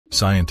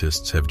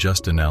Scientists have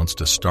just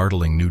announced a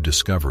startling new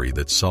discovery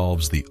that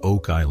solves the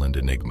Oak Island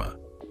enigma.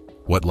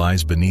 What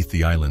lies beneath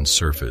the island's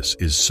surface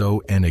is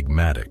so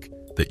enigmatic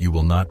that you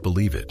will not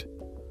believe it.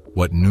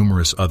 What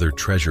numerous other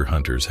treasure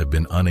hunters have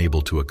been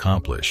unable to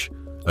accomplish,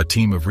 a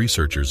team of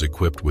researchers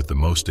equipped with the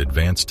most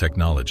advanced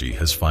technology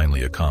has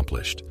finally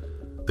accomplished.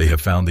 They have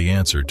found the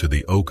answer to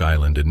the Oak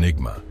Island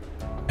enigma,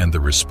 and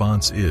the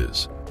response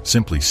is,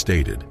 simply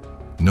stated,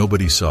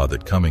 nobody saw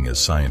that coming as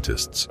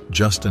scientists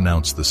just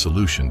announced the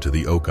solution to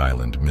the Oak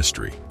Island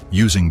mystery.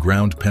 Using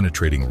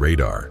ground-penetrating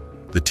radar,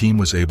 the team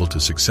was able to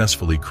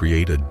successfully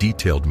create a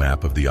detailed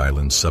map of the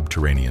island's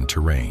subterranean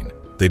terrain.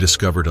 They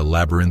discovered a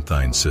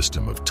labyrinthine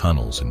system of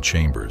tunnels and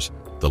chambers,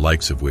 the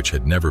likes of which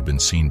had never been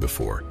seen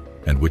before,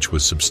 and which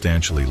was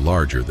substantially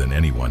larger than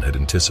anyone had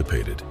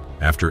anticipated.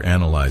 After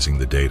analyzing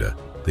the data,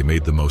 they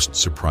made the most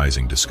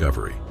surprising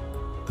discovery.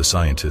 The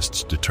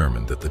scientists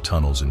determined that the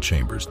tunnels and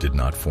chambers did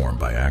not form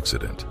by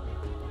accident.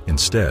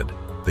 Instead,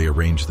 they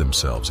arranged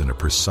themselves in a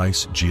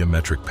precise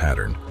geometric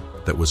pattern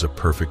that was a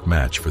perfect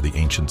match for the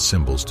ancient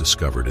symbols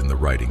discovered in the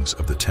writings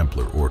of the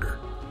Templar Order.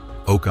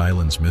 Oak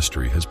Island's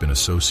mystery has been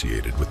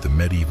associated with the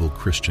medieval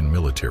Christian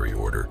military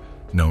order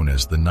known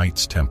as the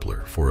Knights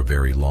Templar for a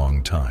very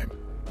long time.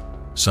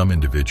 Some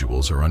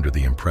individuals are under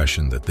the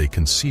impression that they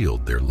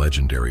concealed their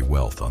legendary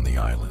wealth on the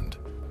island,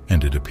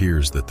 and it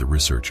appears that the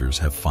researchers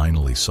have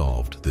finally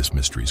solved this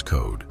mystery's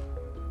code.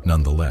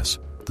 Nonetheless,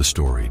 the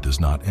story does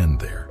not end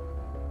there.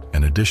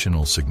 An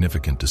additional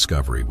significant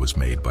discovery was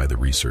made by the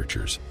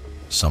researchers,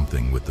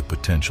 something with the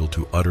potential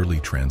to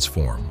utterly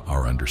transform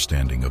our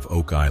understanding of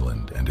Oak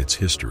Island and its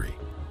history.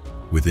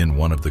 Within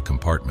one of the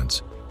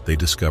compartments, they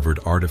discovered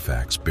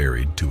artifacts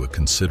buried to a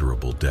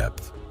considerable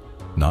depth.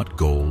 Not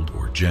gold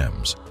or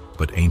gems,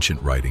 but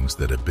ancient writings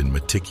that have been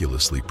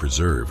meticulously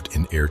preserved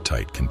in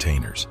airtight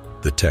containers.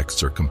 The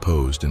texts are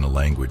composed in a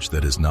language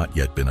that has not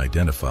yet been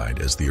identified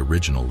as the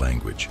original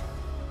language,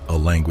 a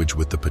language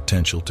with the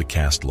potential to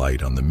cast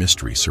light on the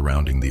mystery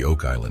surrounding the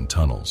Oak Island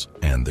tunnels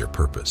and their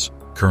purpose.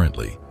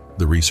 Currently,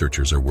 the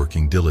researchers are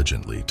working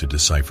diligently to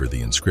decipher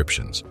the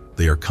inscriptions.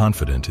 They are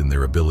confident in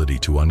their ability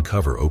to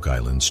uncover Oak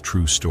Island's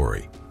true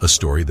story, a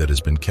story that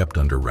has been kept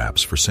under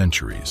wraps for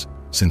centuries.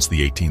 Since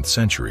the 18th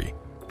century,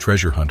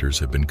 treasure hunters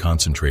have been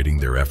concentrating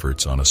their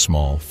efforts on a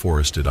small,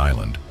 forested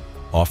island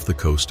off the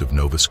coast of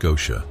Nova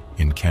Scotia,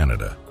 in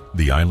Canada.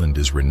 The island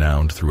is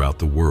renowned throughout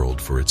the world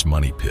for its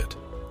money pit,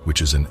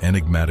 which is an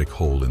enigmatic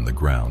hole in the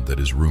ground that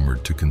is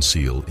rumored to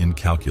conceal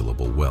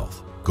incalculable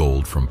wealth.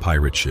 Gold from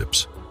pirate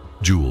ships,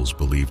 jewels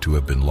believed to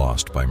have been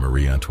lost by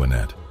Marie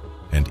Antoinette,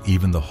 and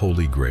even the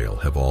Holy Grail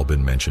have all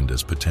been mentioned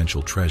as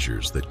potential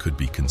treasures that could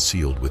be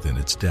concealed within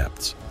its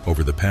depths.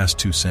 Over the past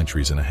 2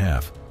 centuries and a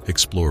half,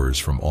 explorers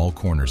from all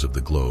corners of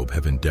the globe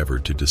have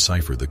endeavored to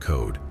decipher the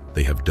code.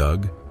 They have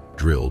dug,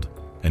 drilled,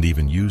 and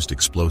even used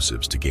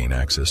explosives to gain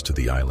access to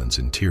the island's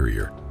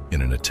interior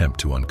in an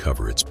attempt to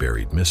uncover its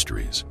buried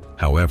mysteries.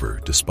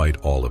 However, despite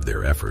all of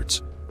their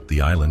efforts,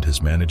 the island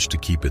has managed to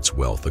keep its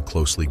wealth a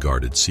closely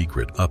guarded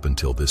secret up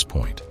until this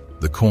point.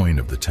 The coin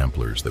of the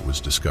Templars that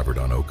was discovered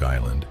on Oak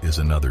Island is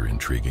another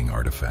intriguing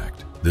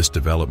artifact. This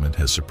development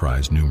has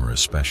surprised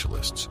numerous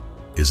specialists.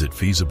 Is it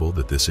feasible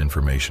that this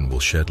information will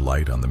shed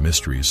light on the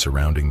mysteries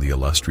surrounding the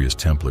illustrious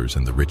Templars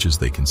and the riches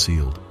they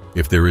concealed?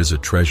 If there is a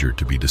treasure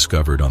to be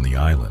discovered on the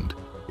island,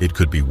 it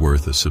could be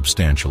worth a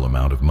substantial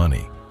amount of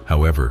money.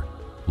 However,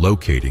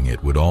 locating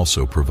it would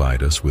also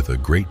provide us with a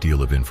great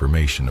deal of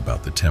information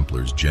about the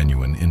Templars'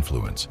 genuine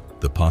influence.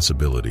 The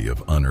possibility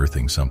of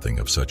unearthing something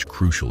of such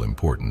crucial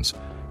importance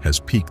has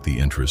piqued the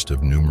interest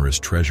of numerous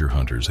treasure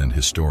hunters and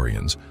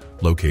historians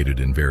located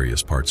in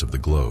various parts of the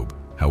globe.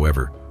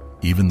 However,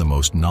 even the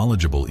most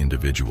knowledgeable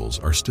individuals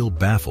are still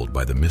baffled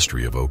by the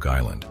mystery of Oak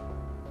Island.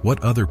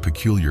 What other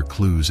peculiar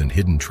clues and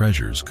hidden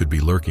treasures could be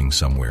lurking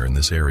somewhere in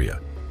this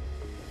area?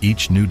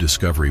 Each new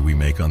discovery we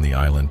make on the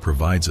island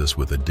provides us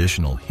with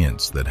additional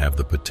hints that have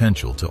the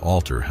potential to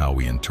alter how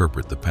we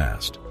interpret the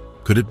past.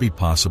 Could it be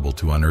possible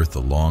to unearth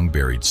the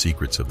long-buried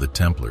secrets of the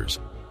Templars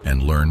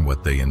and learn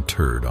what they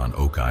interred on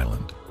Oak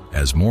Island?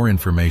 As more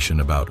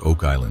information about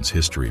Oak Island's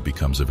history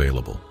becomes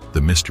available,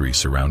 the mystery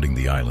surrounding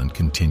the island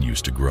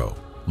continues to grow,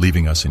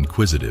 leaving us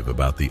inquisitive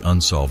about the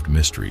unsolved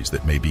mysteries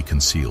that may be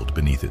concealed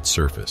beneath its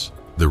surface.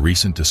 The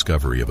recent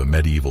discovery of a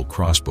medieval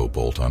crossbow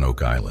bolt on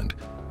Oak Island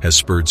has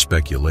spurred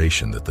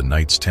speculation that the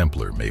Knights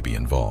Templar may be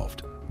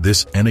involved.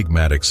 This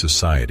enigmatic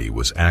society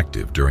was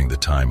active during the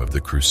time of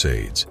the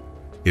Crusades.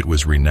 It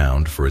was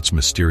renowned for its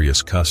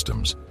mysterious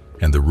customs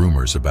and the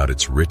rumors about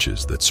its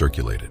riches that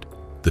circulated.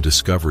 The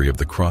discovery of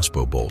the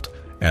crossbow bolt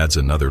adds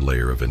another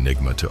layer of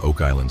enigma to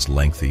Oak Island's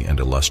lengthy and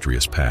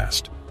illustrious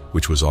past,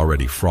 which was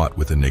already fraught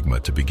with enigma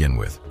to begin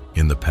with.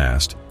 In the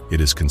past,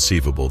 it is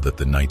conceivable that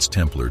the Knights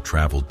Templar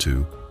traveled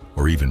to,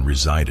 or even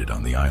resided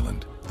on the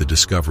island. The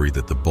discovery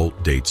that the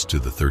bolt dates to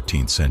the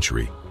 13th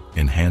century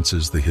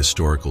enhances the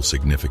historical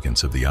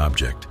significance of the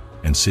object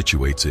and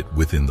situates it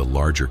within the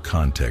larger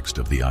context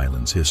of the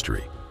island's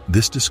history.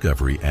 This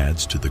discovery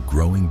adds to the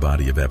growing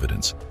body of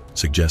evidence,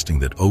 suggesting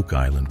that Oak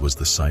Island was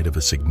the site of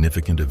a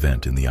significant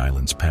event in the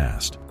island's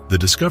past. The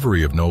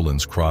discovery of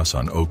Nolan's Cross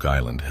on Oak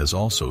Island has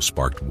also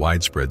sparked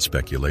widespread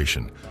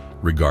speculation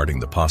regarding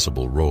the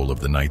possible role of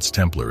the Knights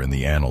Templar in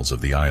the annals of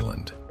the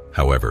island.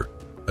 However,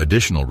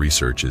 additional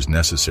research is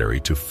necessary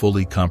to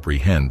fully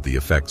comprehend the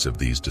effects of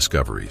these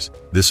discoveries.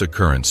 This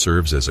occurrence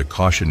serves as a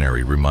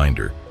cautionary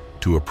reminder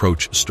to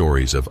approach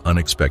stories of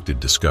unexpected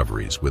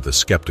discoveries with a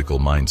skeptical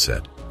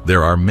mindset.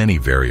 There are many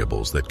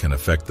variables that can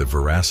affect the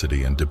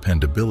veracity and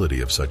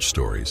dependability of such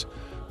stories,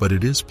 but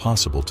it is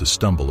possible to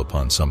stumble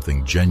upon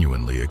something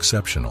genuinely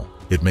exceptional.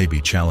 It may be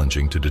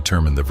challenging to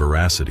determine the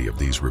veracity of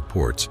these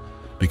reports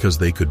because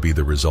they could be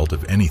the result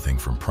of anything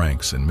from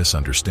pranks and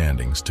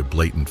misunderstandings to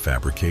blatant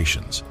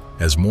fabrications.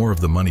 As more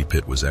of the money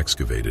pit was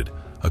excavated,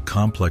 a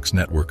complex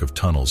network of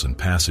tunnels and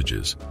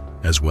passages,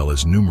 as well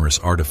as numerous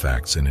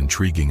artifacts and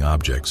intriguing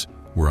objects,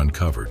 were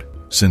uncovered.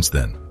 Since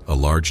then, a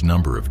large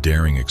number of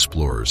daring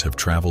explorers have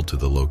traveled to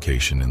the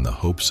location in the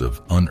hopes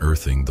of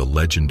unearthing the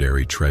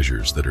legendary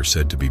treasures that are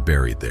said to be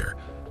buried there,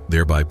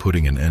 thereby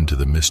putting an end to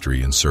the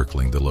mystery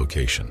encircling the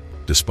location.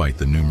 Despite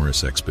the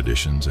numerous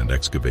expeditions and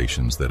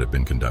excavations that have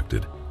been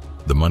conducted,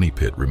 the money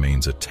pit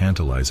remains a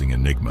tantalizing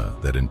enigma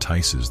that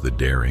entices the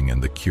daring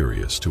and the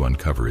curious to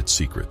uncover its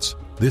secrets.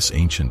 This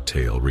ancient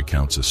tale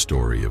recounts a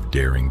story of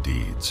daring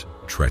deeds,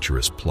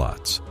 treacherous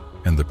plots,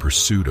 and the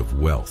pursuit of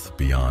wealth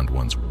beyond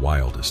one's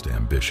wildest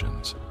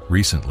ambitions.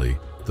 Recently,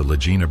 the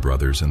Lagena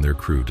brothers and their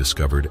crew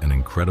discovered an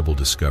incredible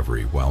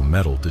discovery while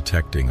metal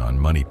detecting on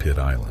Money Pit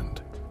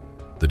Island.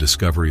 The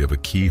discovery of a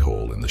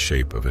keyhole in the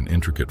shape of an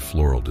intricate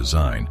floral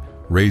design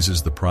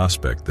raises the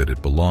prospect that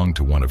it belonged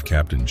to one of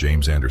Captain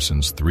James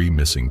Anderson's 3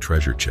 missing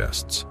treasure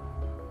chests.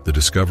 The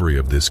discovery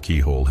of this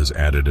keyhole has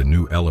added a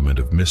new element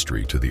of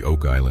mystery to the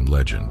Oak Island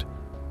legend,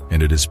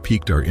 and it has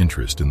piqued our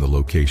interest in the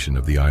location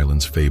of the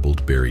island's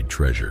fabled buried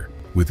treasure.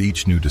 With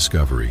each new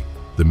discovery,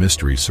 the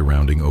mystery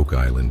surrounding Oak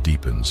Island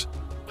deepens,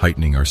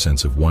 heightening our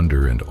sense of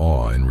wonder and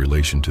awe in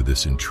relation to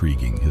this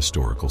intriguing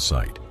historical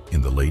site.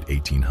 In the late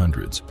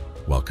 1800s,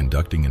 while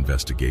conducting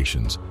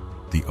investigations,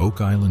 the Oak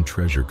Island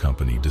Treasure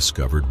Company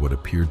discovered what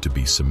appeared to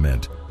be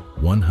cement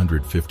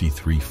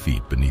 153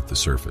 feet beneath the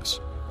surface.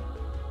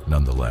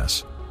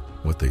 Nonetheless,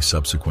 what they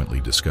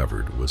subsequently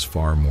discovered was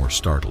far more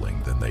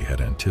startling than they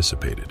had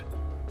anticipated.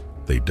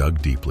 They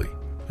dug deeply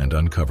and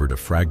uncovered a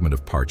fragment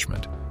of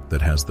parchment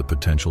that has the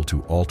potential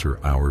to alter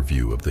our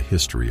view of the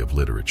history of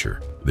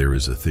literature. There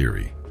is a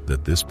theory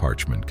that this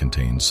parchment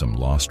contains some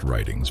lost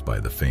writings by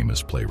the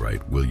famous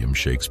playwright William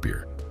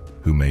Shakespeare,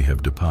 who may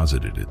have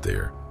deposited it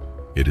there.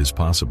 It is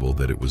possible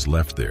that it was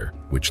left there,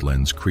 which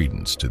lends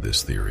credence to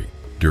this theory.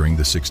 During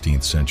the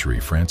 16th century,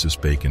 Francis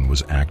Bacon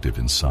was active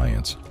in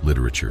science,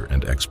 literature,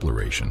 and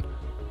exploration.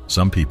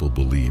 Some people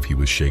believe he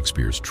was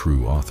Shakespeare's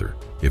true author.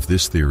 If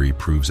this theory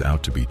proves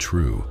out to be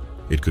true,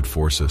 it could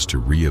force us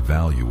to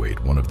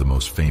reevaluate one of the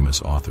most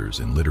famous authors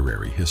in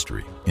literary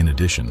history. In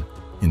addition,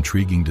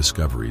 intriguing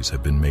discoveries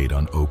have been made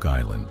on Oak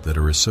Island that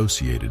are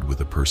associated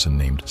with a person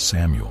named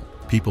Samuel.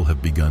 People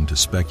have begun to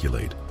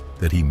speculate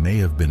that he may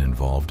have been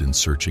involved in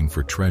searching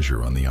for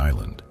treasure on the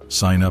island.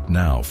 Sign up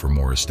now for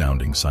more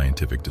astounding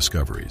scientific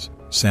discoveries.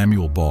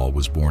 Samuel Ball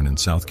was born in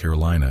South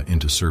Carolina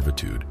into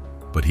servitude,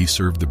 but he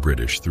served the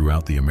British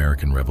throughout the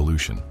American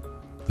Revolution.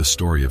 The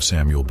story of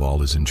Samuel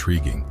Ball is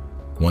intriguing.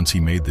 Once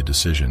he made the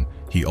decision,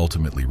 he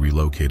ultimately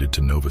relocated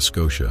to Nova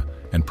Scotia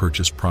and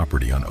purchased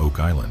property on Oak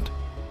Island.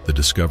 The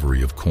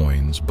discovery of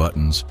coins,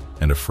 buttons,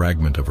 and a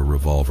fragment of a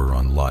revolver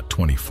on Lot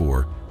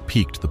 24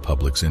 piqued the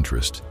public's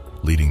interest,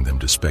 leading them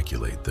to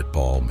speculate that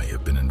Ball may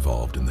have been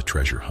involved in the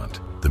treasure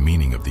hunt. The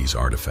meaning of these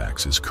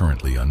artifacts is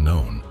currently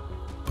unknown,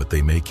 but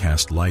they may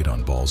cast light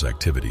on Ball's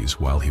activities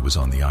while he was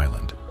on the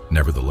island.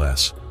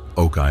 Nevertheless,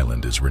 Oak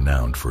Island is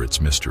renowned for its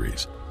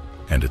mysteries,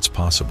 and it's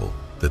possible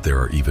that there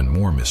are even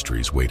more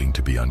mysteries waiting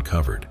to be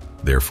uncovered.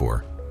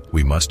 Therefore,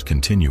 we must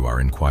continue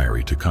our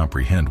inquiry to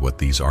comprehend what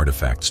these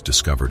artifacts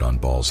discovered on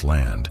Ball's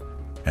land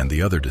and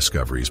the other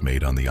discoveries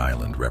made on the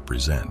island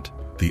represent.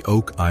 The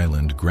Oak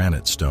Island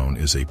granite stone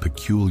is a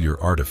peculiar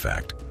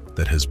artifact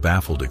that has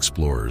baffled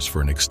explorers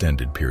for an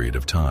extended period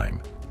of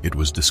time. It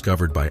was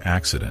discovered by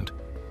accident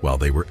while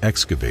they were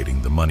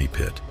excavating the money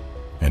pit,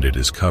 and it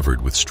is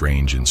covered with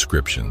strange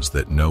inscriptions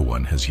that no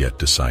one has yet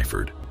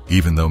deciphered.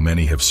 Even though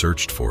many have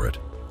searched for it,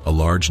 a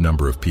large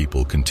number of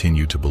people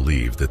continue to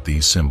believe that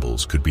these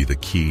symbols could be the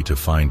key to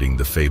finding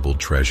the fabled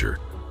treasure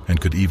and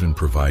could even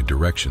provide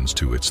directions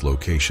to its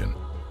location.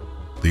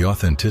 The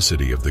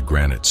authenticity of the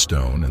granite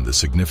stone and the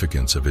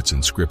significance of its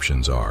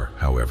inscriptions are,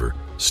 however,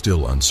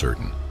 still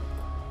uncertain.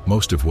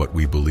 Most of what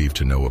we believe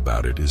to know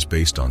about it is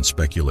based on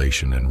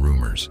speculation and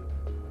rumors.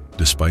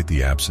 Despite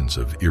the absence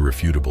of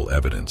irrefutable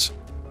evidence,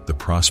 the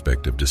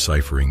prospect of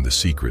deciphering the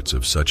secrets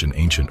of such an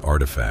ancient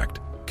artifact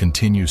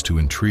continues to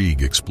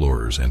intrigue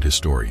explorers and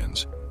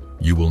historians.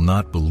 You will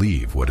not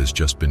believe what has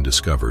just been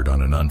discovered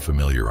on an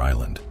unfamiliar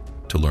island.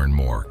 To learn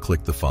more,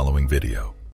 click the following video.